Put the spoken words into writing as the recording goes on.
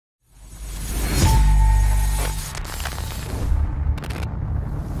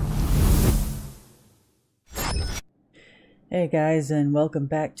Hey guys, and welcome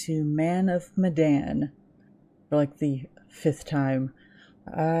back to Man of Medan. For like the 5th time.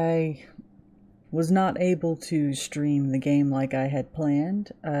 I was not able to stream the game like I had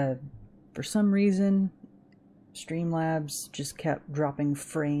planned. For some reason, Streamlabs just kept dropping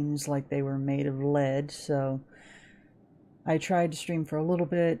frames like they were made of lead, so I tried to stream for a little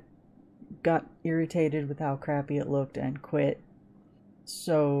bit, got irritated with how crappy it looked, and quit.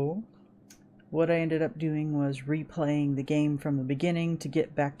 So what I ended up doing was replaying the game from the beginning to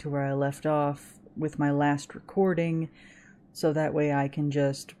get back to where I left off with my last recording, so that way I can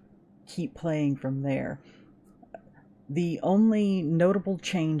just keep playing from there. The only notable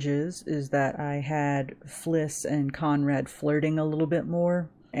changes is that I had Fliss and Conrad flirting a little bit more,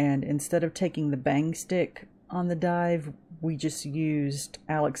 and instead of taking the bang stick on the dive, we just used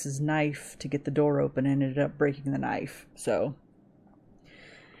Alex's knife to get the door open and ended up breaking the knife. So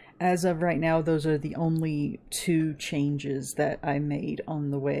as of right now, those are the only 2 changes that I made on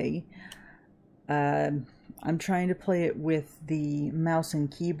the way. I'm trying to play it with the mouse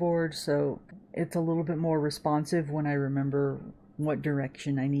and keyboard, so it's a little bit more responsive when I remember what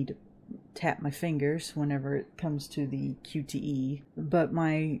direction I need to tap my fingers whenever it comes to the QTE. But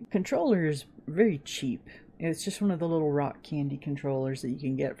my controller is very cheap. It's just one of the little rock candy controllers that you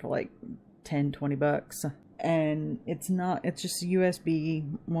can get for like 10-20 bucks. And it's just a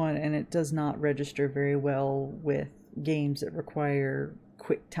USB one, and it does not register very well with games that require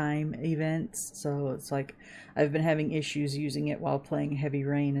quick time events. So it's like I've been having issues using it while playing Heavy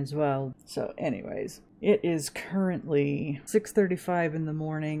Rain as well. So anyways, it is currently 6:35 in the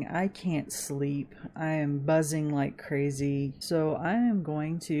morning. I can't sleep. I am buzzing like crazy. So I am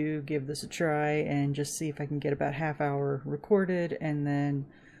going to give this a try and just see if I can get about half hour recorded and then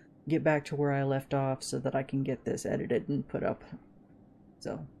get back to where I left off so that I can get this edited and put up.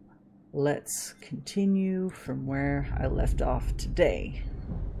 So let's continue from where I left off today.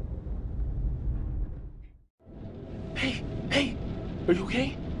 Hey, are you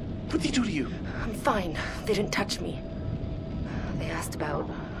okay? What did they do to you? I'm fine. They didn't touch me. They asked about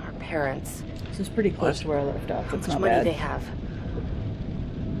our parents. This is pretty close to where I left off. How It's much not money bad. they have.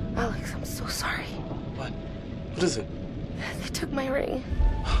 Alex, I'm so sorry. What? What is it? They took my ring.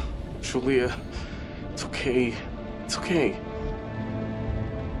 Julia, it's okay. It's okay.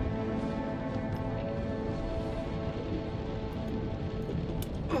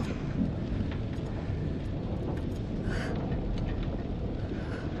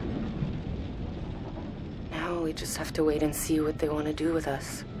 Now we just have to wait and see what they want to do with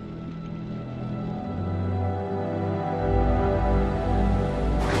us.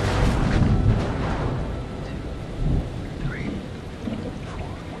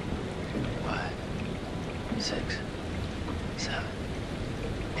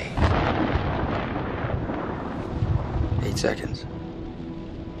 Seconds.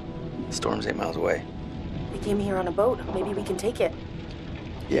 The storm's 8 miles away. They came here on a boat. Maybe we can take it.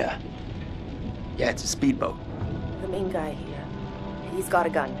 Yeah, it's a speedboat. The main guy here. He's got a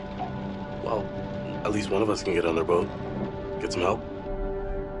gun. Well, at least one of us can get on their boat. Get some help.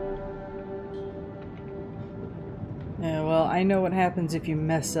 Yeah, well, I know what happens if you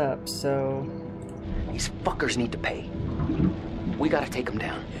mess up, so These fuckers need to pay. We gotta take them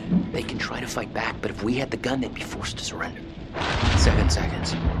down. They can try to fight back, but if we had the gun, they'd be forced to surrender. 7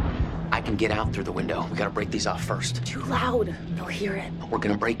 seconds. I can get out through the window. We gotta break these off first. Too loud. They'll hear it. We're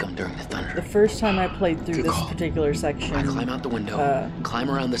gonna break them during the thunder. the first time I played through Good this call. particular section, I climb out the window,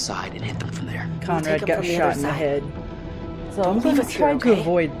 climb around the side, and hit them from there. Conrad take 'em got from the shot other in the side. head. So Don't I'm going leave to us try here, to okay?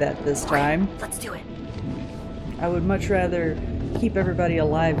 avoid that this time. Let's do it. I would much rather keep everybody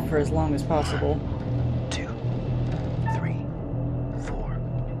alive for as long as possible. 2, 3, 4,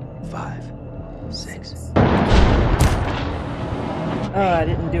 5, 6. Oh, I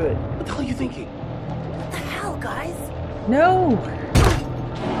didn't do it. What the hell are you thinking? What the hell, guys? No!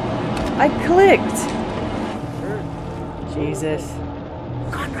 I clicked! Jesus.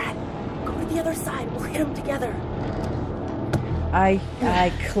 Conrad, go to the other side. We'll hit them together.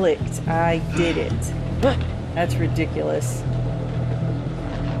 I clicked. I did it. That's ridiculous.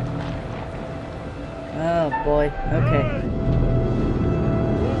 Oh boy. Okay.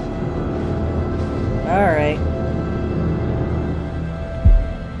 Alright.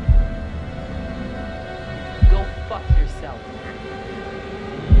 Go fuck yourself.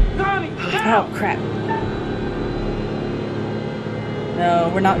 Oh crap.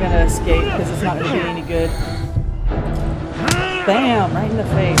 No, we're not gonna escape because it's not gonna do any good. Bam! Right in the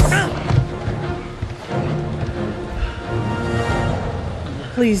face.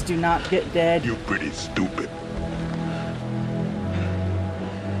 Please do not get dead. You're pretty stupid.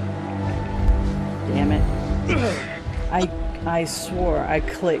 Damn it. I swore I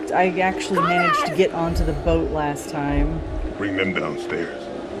clicked. I actually managed to get onto the boat last time. Bring them downstairs.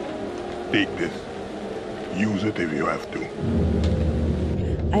 Take this. Use it if you have to.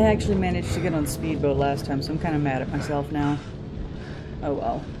 I actually managed to get on speedboat last time, so I'm kind of mad at myself now. Oh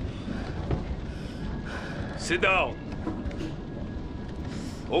well. Sit down.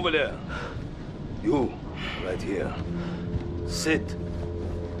 Over there. You, right here. Sit.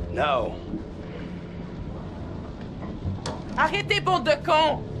 Now. Arrêtez, bande de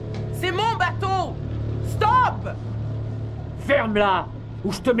cons! C'est mon bateau! Stop! Ferme-la,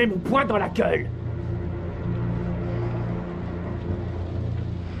 ou je te mets mon poing dans la gueule.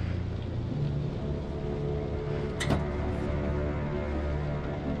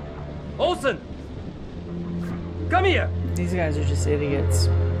 Olsen! Come here! These guys are just idiots.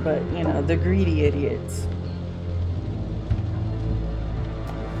 But, you know, the greedy idiots.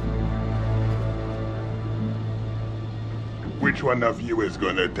 Which one of you is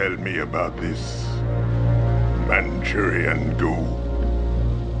gonna tell me about this Manchurian goo?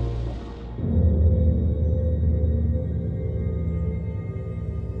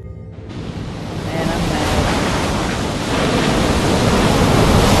 Man, I'm mad.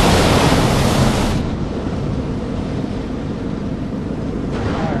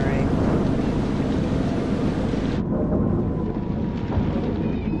 Alright.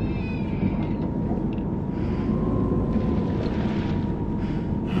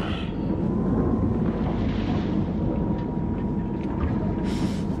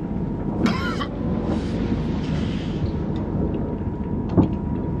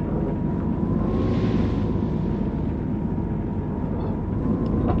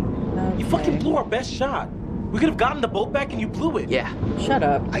 You fucking blew our best shot. We could have gotten the boat back and you blew it. Yeah, Shut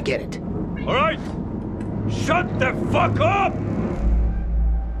up. I get it. All right! Shut the fuck up!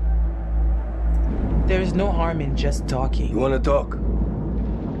 There's no harm in just talking. You wanna talk?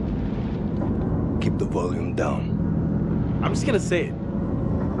 Keep the volume down. I'm just gonna say it.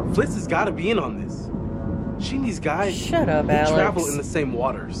 Fliss has gotta be in on this. She and these guys, Shut up, they Alex. travel in the same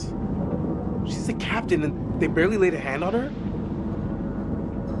waters. She's a captain and they barely laid a hand on her?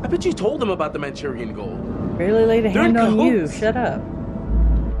 I bet you told them about the Manchurian gold. Barely laid a They're hand in on you. cahoots. Shut up.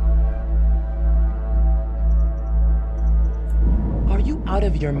 Are you out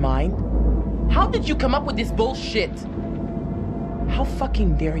of your mind? How did you come up with this bullshit? How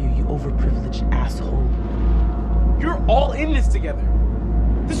fucking dare you, you overprivileged asshole? You're all in this together.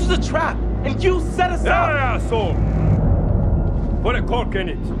 This was a trap, and you set us up. asshole! Put a cork in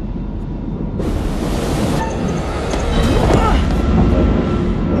it.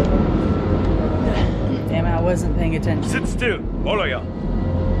 Damn it, I wasn't paying attention. Sit still, all of ya.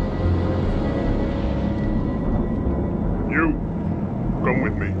 You, come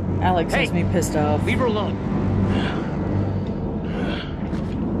with me. Alex has me pissed off. Leave her alone.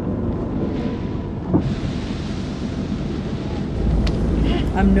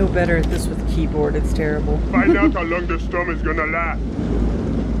 I'm no better at this with a keyboard. It's terrible. Find out how long the storm is gonna last.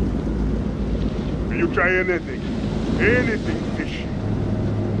 If you try anything fishy,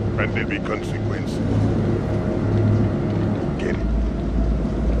 and there'll be consequences. Get it?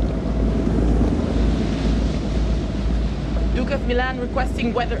 Duke of Milan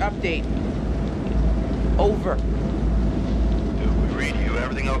requesting weather update. Over. We read you.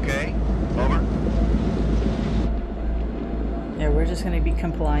 Everything okay? Over. Yeah, we're just gonna be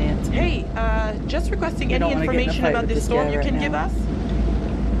compliant. Hey, just requesting We any don't wanna get in a information fight about with this this storm guy you right can now. give us?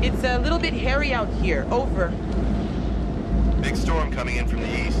 It's a little bit hairy out here. Over. Big storm coming in from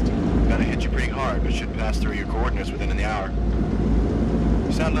the east. Gonna hit you pretty hard, but should pass through your coordinates within an hour.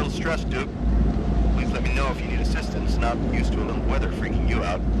 You sound a little stressed, Duke. Please let me know if you need assistance. Not used to a little weather freaking you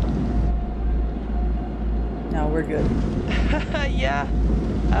out. No, we're good. Yeah.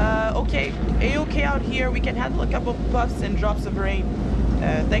 Okay. A-okay out here. We can handle a couple puffs and drops of rain.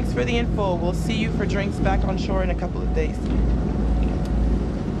 Thanks for the info. We'll see you for drinks back on shore in a couple of days.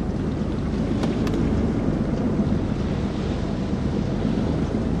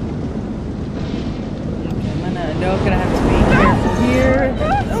 I'm gonna have to be careful here.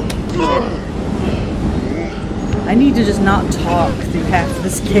 I need to just not talk through half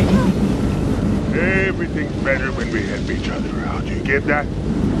this game. Everything's better when we help each other out. You get that?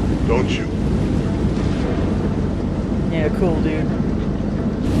 Don't you? Yeah, cool, dude.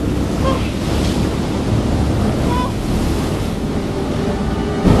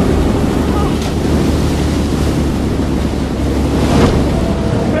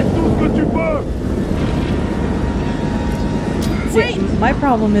 See, my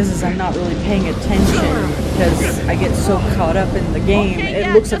problem is I'm not really paying attention because I get so caught up in the game. Okay, it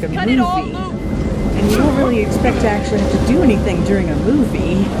yeah, looks like just a cut movie. it all loose. And you don't really expect to actually have to do anything during a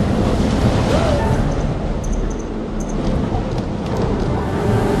movie.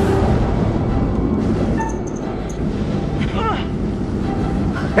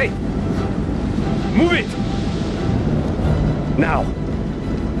 Hey! Move it! Now!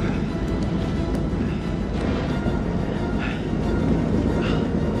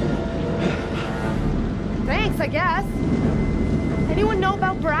 Thanks, I guess. Anyone know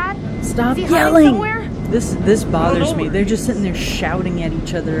about Brad? Stop Is he hiding yelling! somewhere? This bothers me. They're just sitting there shouting at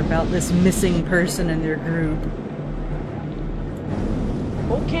each other about this missing person in their group.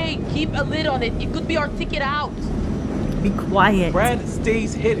 Okay, keep a lid on it. It could be our ticket out. Be quiet. Brad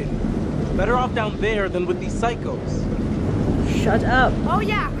stays hidden. Better off down there than with these psychos. Shut up. Oh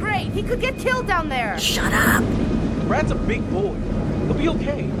yeah, great. He could get killed down there. Shut up. Brad's a big boy. He'll be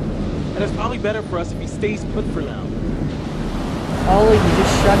okay. And it's probably better for us if he stays put for now. All of you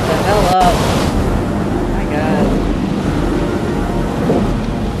just shut the hell up. Oh my god.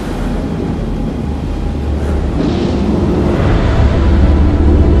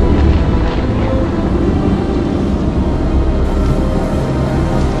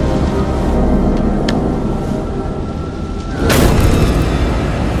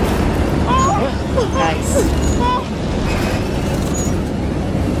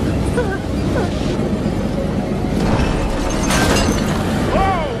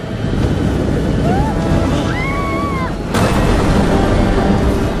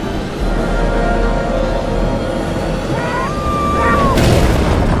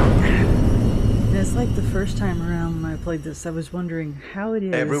 Played this, I was wondering how it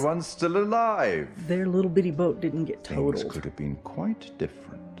is everyone's still alive. Their little bitty boat didn't get totaled. Things could have been quite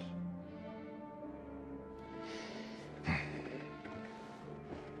different.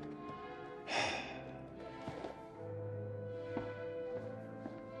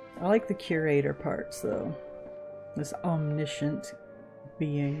 I like the curator parts though. This omniscient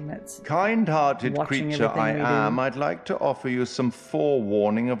being that's kind-hearted creature I am, do. I'd like to offer you some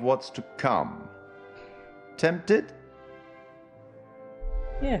forewarning of what's to come. Tempted?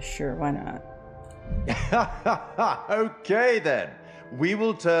 Yeah, sure, why not? Okay then. We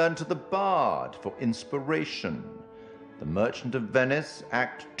will turn to the Bard for inspiration. The Merchant of Venice,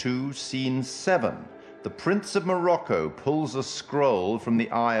 Act 2, Scene 7. The Prince of Morocco pulls a scroll from the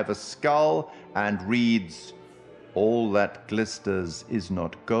eye of a skull and reads, "All that glisters is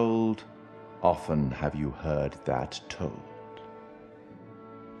not gold. Often have you heard that told."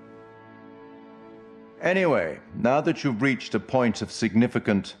 Anyway, now that you've reached a point of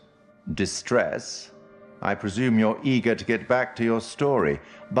significant distress, I presume you're eager to get back to your story.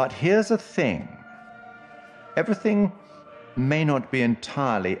 But here's the thing. Everything may not be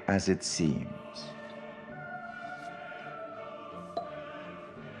entirely as it seems.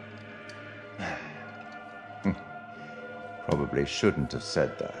 Probably shouldn't have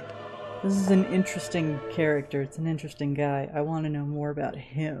said that. This is an interesting character. It's an interesting guy. I want to know more about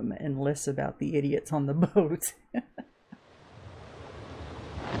him and less about the idiots on the boat.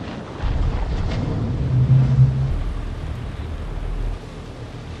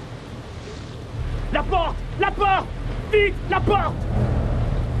 La porte! La porte! Vite! La porte!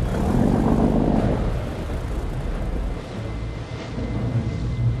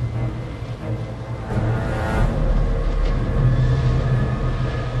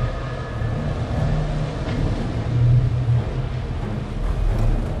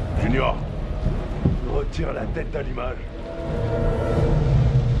 Junior, retire la tête à l'image.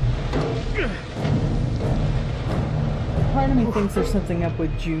 Part of me thinks there's something up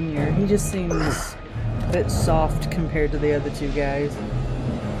with Junior. He just seems a bit soft compared to the other two guys.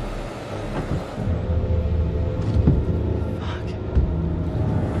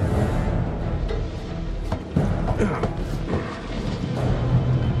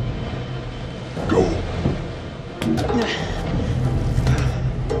 Go.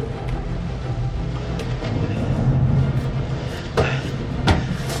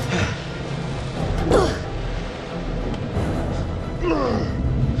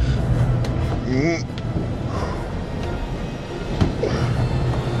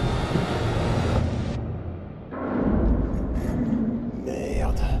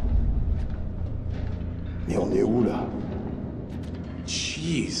 Merde. Mais on est où là?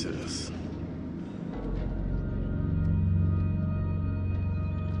 Jesus.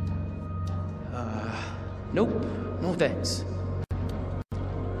 Nope. No thanks.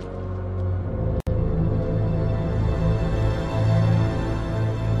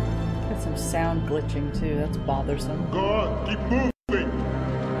 Got some sound glitching too. That's bothersome. Go on, keep moving.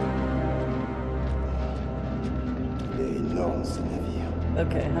 Il est énorme ce navire.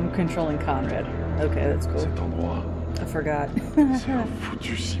 Okay, I'm controlling Conrad. Okay, that's cool. Cet endroit, I forgot. c'est un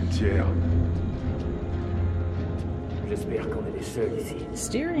foutu cimetière. J'espère qu'on est les seuls ici.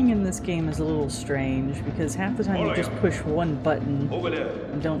 Steering in this game is a little strange because half the time you just push one button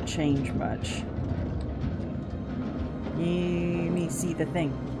and don't change much. Let me see the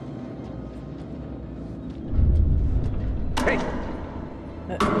thing. Hey!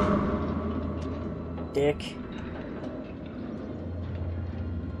 Dick.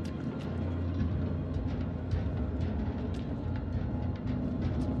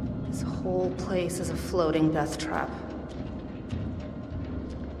 This whole place is a floating death trap.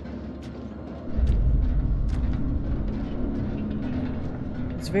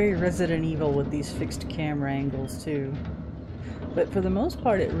 It's very Resident Evil with these fixed camera angles too. But for the most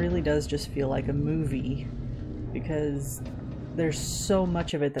part it really does just feel like a movie because there's so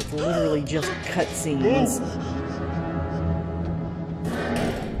much of it that's literally just cutscenes.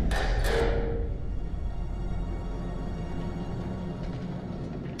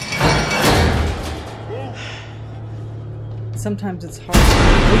 Sometimes it's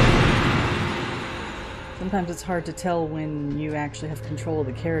hard to tell when you actually have control of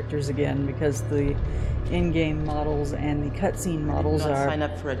the characters again because the in-game models and the cutscene models are sign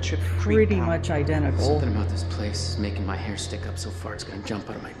up for a trip pretty much identical. Something about this place is making my hair stick up so far it's gonna jump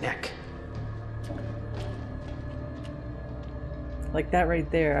out of my neck. Like that right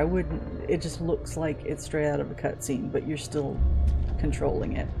there, I wouldn't. It just looks like it's straight out of a cutscene, but you're still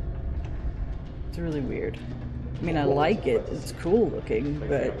controlling it. It's really weird. I mean, I like it. It's cool looking,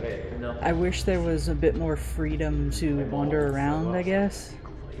 but I wish there was a bit more freedom to wander around, I guess.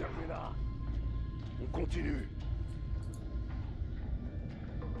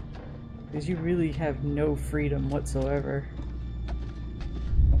 Because you really have no freedom whatsoever.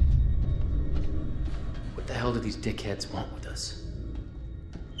 What the hell do these dickheads want with us?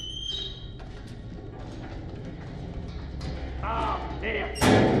 Ah, merde!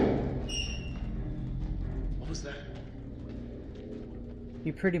 What was that?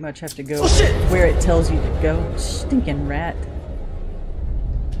 You pretty much have to go where it tells you to go. Stinking rat.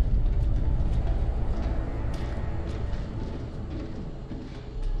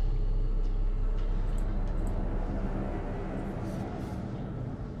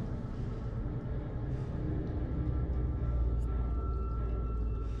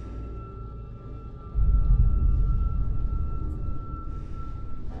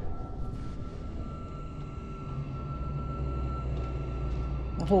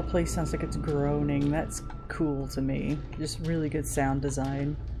 The whole place sounds like it's groaning. That's cool to me. Just really good sound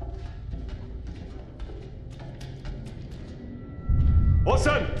design.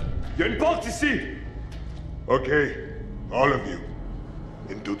 Hassan! Il y a une porte ici! Okay, all of you,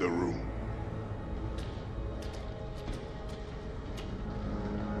 into the room.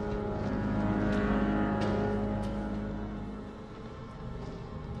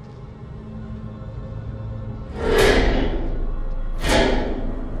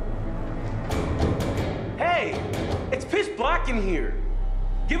 Hey! It's pitch black in here!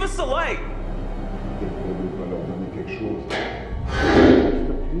 Give us a light!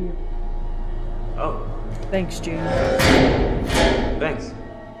 Oh. Thanks, June. Thanks.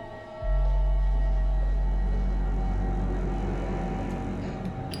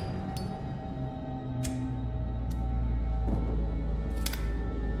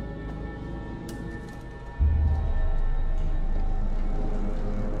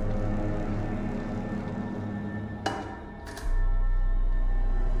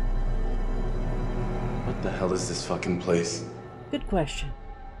 What the hell is this fucking place? Good question.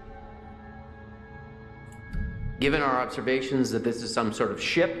 Given our observations that this is some sort of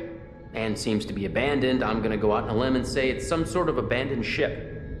ship and seems to be abandoned, I'm gonna go out on a limb and say it's some sort of abandoned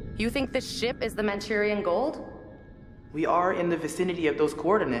ship. You think this ship is the Manchurian gold? We are in the vicinity of those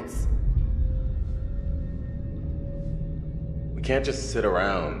coordinates. We can't just sit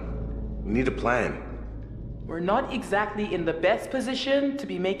around. We need a plan. We're not exactly in the best position to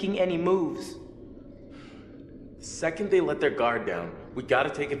be making any moves. The second they let their guard down, we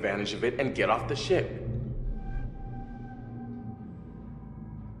gotta take advantage of it and get off the ship.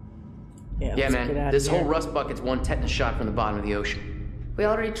 Yeah, man, this whole rust bucket's one tetanus shot from the bottom of the ocean. We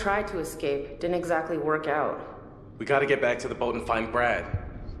already tried to escape. Didn't exactly work out. We gotta get back to the boat and find Brad.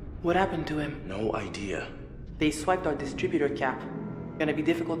 What happened to him? No idea. They swiped our distributor cap. Gonna be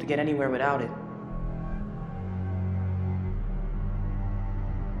difficult to get anywhere without it.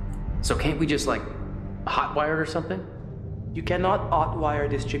 So can't we just, like, hotwire it or something? You cannot hotwire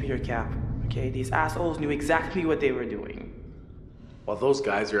distributor cap. Okay, these assholes knew exactly what they were doing. While those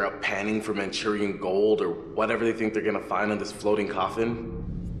guys are out panning for Manchurian gold or whatever they think they're gonna find on this floating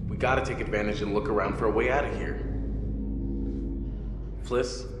coffin, we gotta take advantage and look around for a way out of here.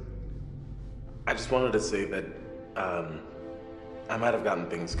 Fliss, I just wanted to say that, I might have gotten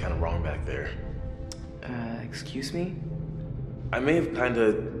things kind of wrong back there. Excuse me? I may have kind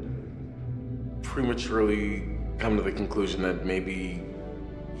of prematurely come to the conclusion that maybe,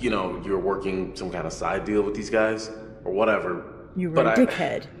 you know, you're working some kind of side deal with these guys, or whatever. You were a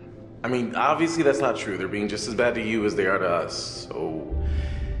dickhead. I mean, obviously that's not true. They're being just as bad to you as they are to us, so...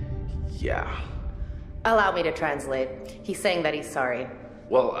 yeah. Allow me to translate. He's saying that he's sorry.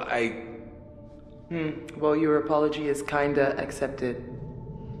 Well, Well, your apology is kinda accepted.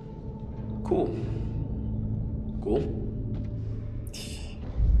 Cool. Cool.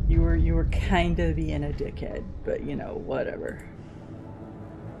 You were kinda being a dickhead, but you know, whatever.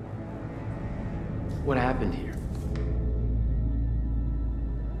 What happened here?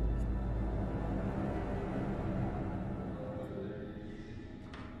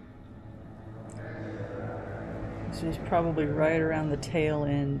 This was probably right around the tail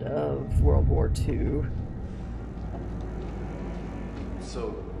end of World War II.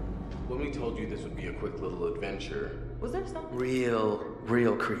 So, when we told you this would be a quick little adventure... Was there something?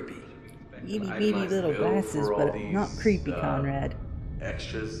 Real creepy. Itty bitty little glasses, but not creepy, Conrad.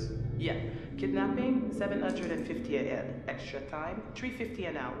 Extras? Yeah. Kidnapping, 750 a head. Extra time, 350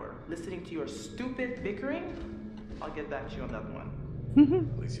 an hour. Listening to your stupid bickering? I'll get back to you on that one.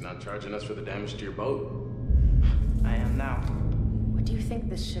 At least you're not charging us for the damage to your boat. I am now. What do you think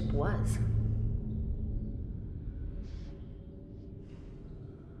this ship was?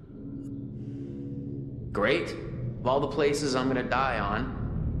 Great. Of all the places I'm gonna die on.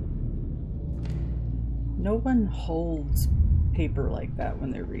 No one holds paper like that when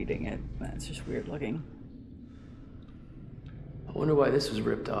they're reading it. That's just weird looking. I wonder why this was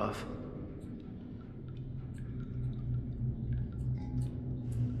ripped off.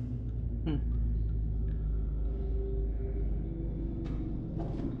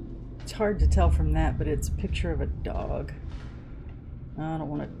 It's hard to tell from that, but it's a picture of a dog. I don't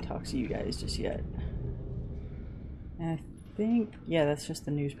want to talk to you guys just yet. I think, yeah, that's just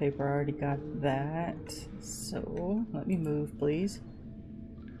the newspaper. I already got that. So, let me move, please.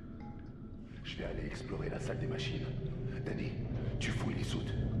 Je vais aller explorer la salle des machines. Danny, tu fouilles les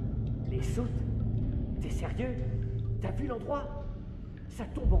soutes. Les soutes? T'es sérieux? T'as vu l'endroit? Ça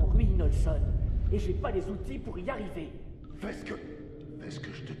tombe en ruine, Olson. Et j'ai pas les outils pour y arriver. Fais ce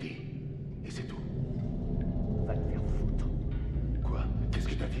que je te dis. Et c'est tout. Va te faire foutre. Quoi? Qu'est-ce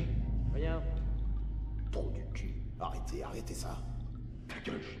que t'as dit? Rien. Trou du cul. Arrêtez ça. Ta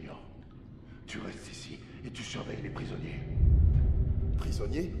gueule, Junior. Tu restes ici et tu surveilles les prisonniers.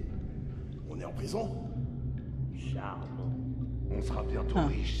 Prisonniers? On est en prison? Charmant. On sera bientôt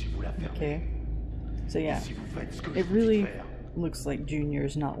riche si vous la fermez. Okay. So yeah, Si vous faites ce que it je vous dis really de faire. looks like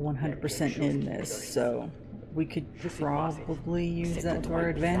Junior's not 100% in this, so we could probably use that to our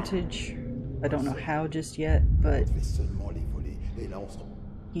advantage. I don't know how just yet, but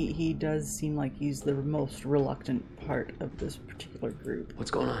he does seem like he's the most reluctant part of this particular group.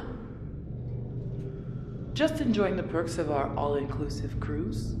 What's going on? Just enjoying the perks of our all-inclusive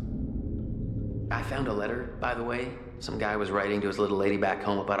cruise. I found a letter, by the way. Some guy was writing to his little lady back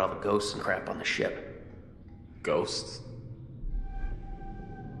home about all the ghosts and crap on the ship. Ghosts?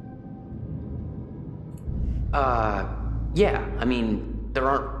 Yeah, I mean, there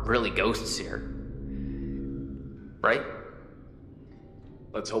aren't really ghosts here. Right?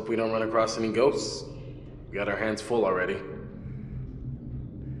 Let's hope we don't run across any ghosts. We got our hands full already.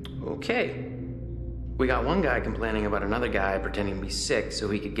 Okay. We got one guy complaining about another guy pretending to be sick so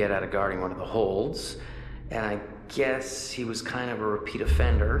he could get out of guarding one of the holds. And I guess he was kind of a repeat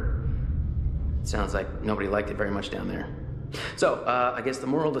offender. Sounds like nobody liked it very much down there. So, I guess the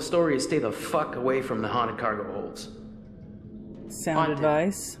moral of the story is stay the fuck away from the haunted cargo holds. Sound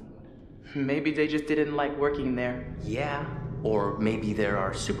advice? Maybe they just didn't like working there. Yeah, or maybe there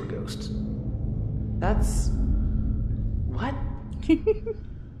are super ghosts. That's... what?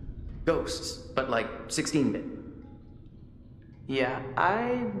 Ghosts, but like 16-bit. Yeah,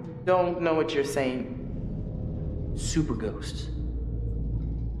 I don't know what you're saying. Super ghosts.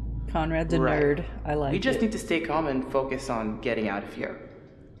 Conrad's a nerd. I like it. We just need to stay calm and focus on getting out of here.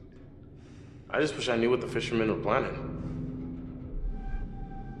 I just wish I knew what the fishermen were planning.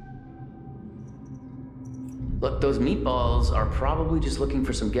 Look, those meatballs are probably just looking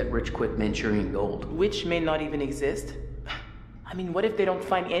for some get-rich-quick Manchurian gold. Which may not even exist. I mean, what if they don't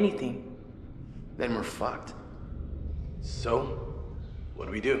find anything? Then we're fucked. So, what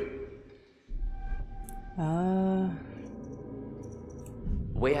do we do? The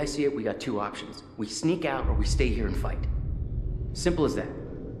way I see it, we got two options. We sneak out or we stay here and fight. Simple as that.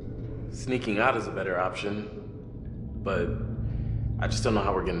 Sneaking out is a better option, but I just don't know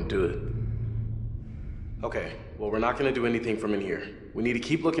how we're gonna do it. Okay, well, we're not gonna do anything from in here. We need to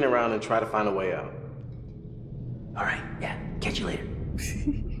keep looking around and try to find a way out. All right, yeah, catch you later.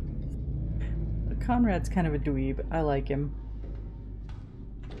 Conrad's kind of a dweeb. I like him.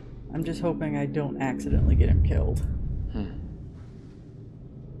 I'm just hoping I don't accidentally get him killed.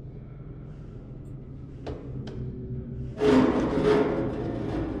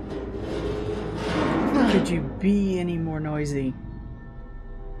 Could you be any more noisy?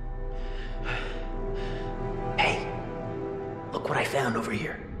 Hey, look what I found over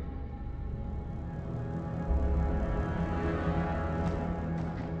here.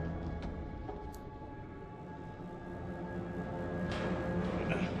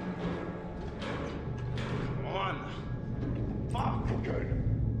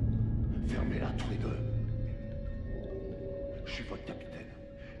 Fermez-la tous les deux. Je suis votre capitaine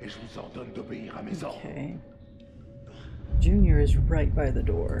et je vous ordonne d'obéir à mes ordres. Okay. Junior is right by the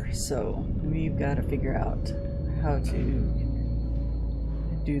door, so we've got to figure out how to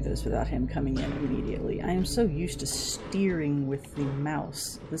do this without him coming in immediately. I am so used to steering with the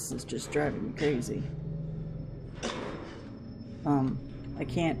mouse. This is just driving me crazy. I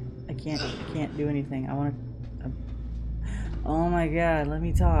can't do anything. I want to. Oh my god, let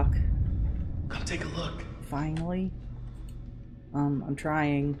me talk. Come take a look. Finally. I'm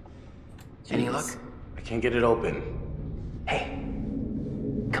trying. Jeez. Any luck? I can't get it open. Hey,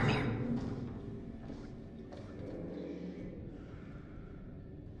 come here.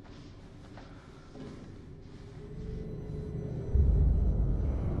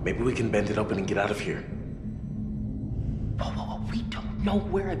 Maybe we can bend it open and get out of here. Whoa, we don't know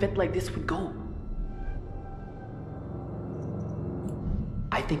where an event like this would go.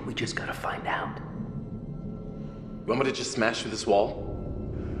 I think we just gotta find out. You want me to just smash through this wall?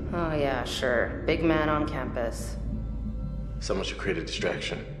 Oh yeah, sure. Big man on campus. Someone should create a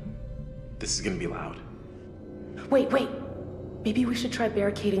distraction. This is gonna be loud. Wait. Maybe we should try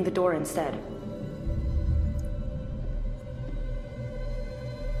barricading the door instead.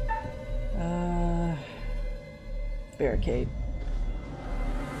 Barricade.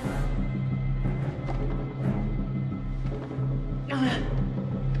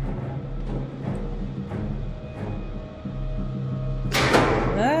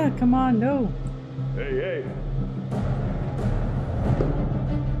 Come on, no. Hey.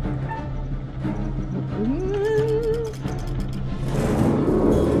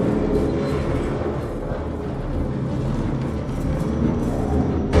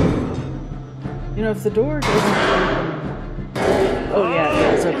 You know, if the door doesn't open... Oh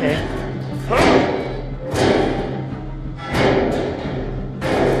yeah, it's okay.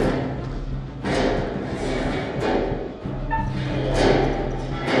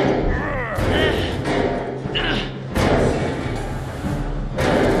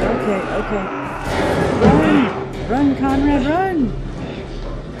 Okay. Run, Conrad, run!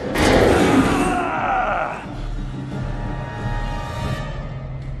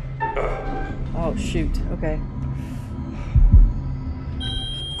 Oh, shoot. Okay.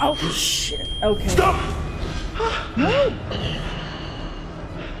 Oh, shit. Okay. Stop! No!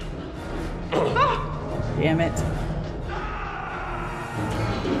 Damn it.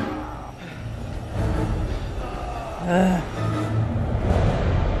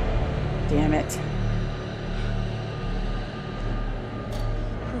 Damn it.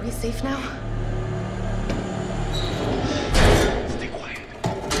 Are we safe now? Stay quiet.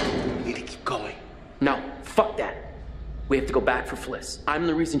 We need to keep going. No, fuck that. We have to go back for Fliss. I'm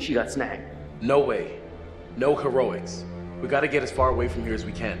the reason she got snagged. No way. No heroics. We gotta get as far away from here as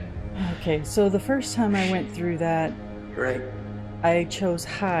we can. Okay, so the first time I went through that, Right. I chose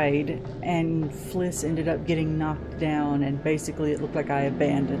hide, and Fliss ended up getting knocked down, and basically it looked like I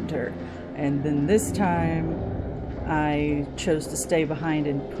abandoned her. And then this time, I chose to stay behind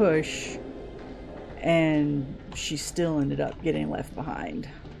and push, and she still ended up getting left behind.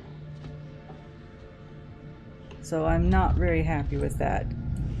 So I'm not very happy with that,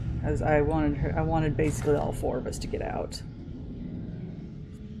 as I wanted basically all four of us to get out.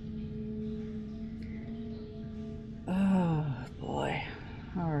 Oh boy.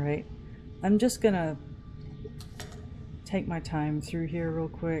 Alright. I'm just gonna take my time through here real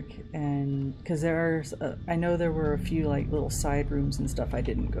quick, and because I know there were a few like little side rooms and stuff I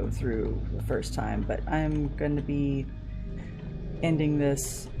didn't go through the first time, but I'm going to be ending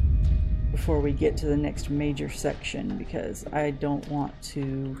this before we get to the next major section, because I don't want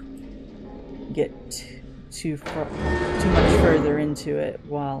to get too much further into it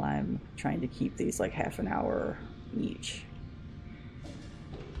while I'm trying to keep these like half an hour each.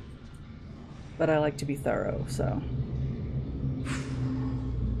 but I like to be thorough, so.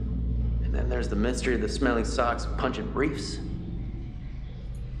 And then there's the mystery of the smelling socks and punching briefs.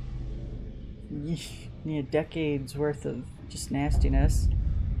 Yeah, decades worth of just nastiness.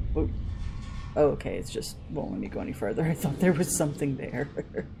 Oh, okay, it's just won't let me go any further. I thought there was something there.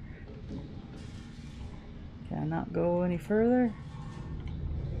 Can I not go any further?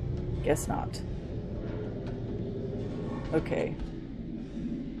 Guess not. Okay.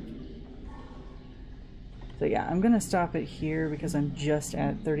 So yeah, I'm gonna stop it here because I'm just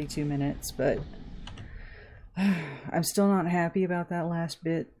at 32 minutes, but I'm still not happy about that last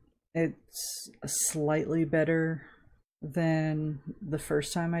bit. It's slightly better than the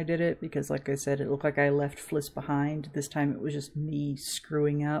first time I did it because, like I said, it looked like I left Fliss behind. This time it was just me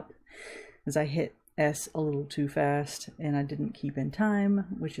screwing up as I hit S a little too fast and I didn't keep in time,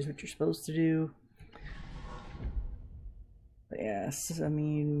 which is what you're supposed to do. But yes, I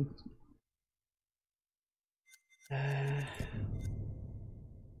mean...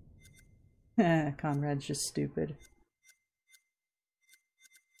 Conrad's just stupid.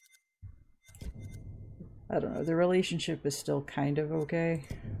 I don't know, the relationship is still kind of okay.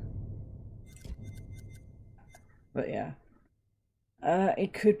 But yeah.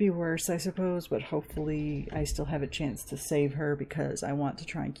 It could be worse, I suppose, but hopefully I still have a chance to save her because I want to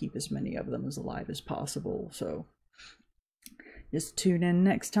try and keep as many of them as alive as possible, so... Just tune in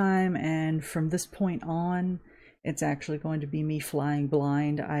next time, and from this point on, it's actually going to be me flying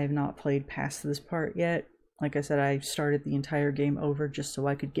blind. I have not played past this part yet. Like I said, I started the entire game over just so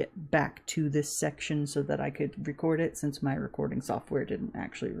I could get back to this section so that I could record it, since my recording software didn't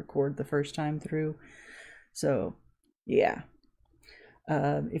actually record the first time through. So, yeah.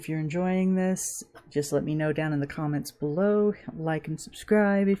 If you're enjoying this, just let me know down in the comments below. Like and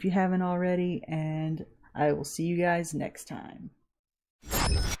subscribe if you haven't already, and I will see you guys next time.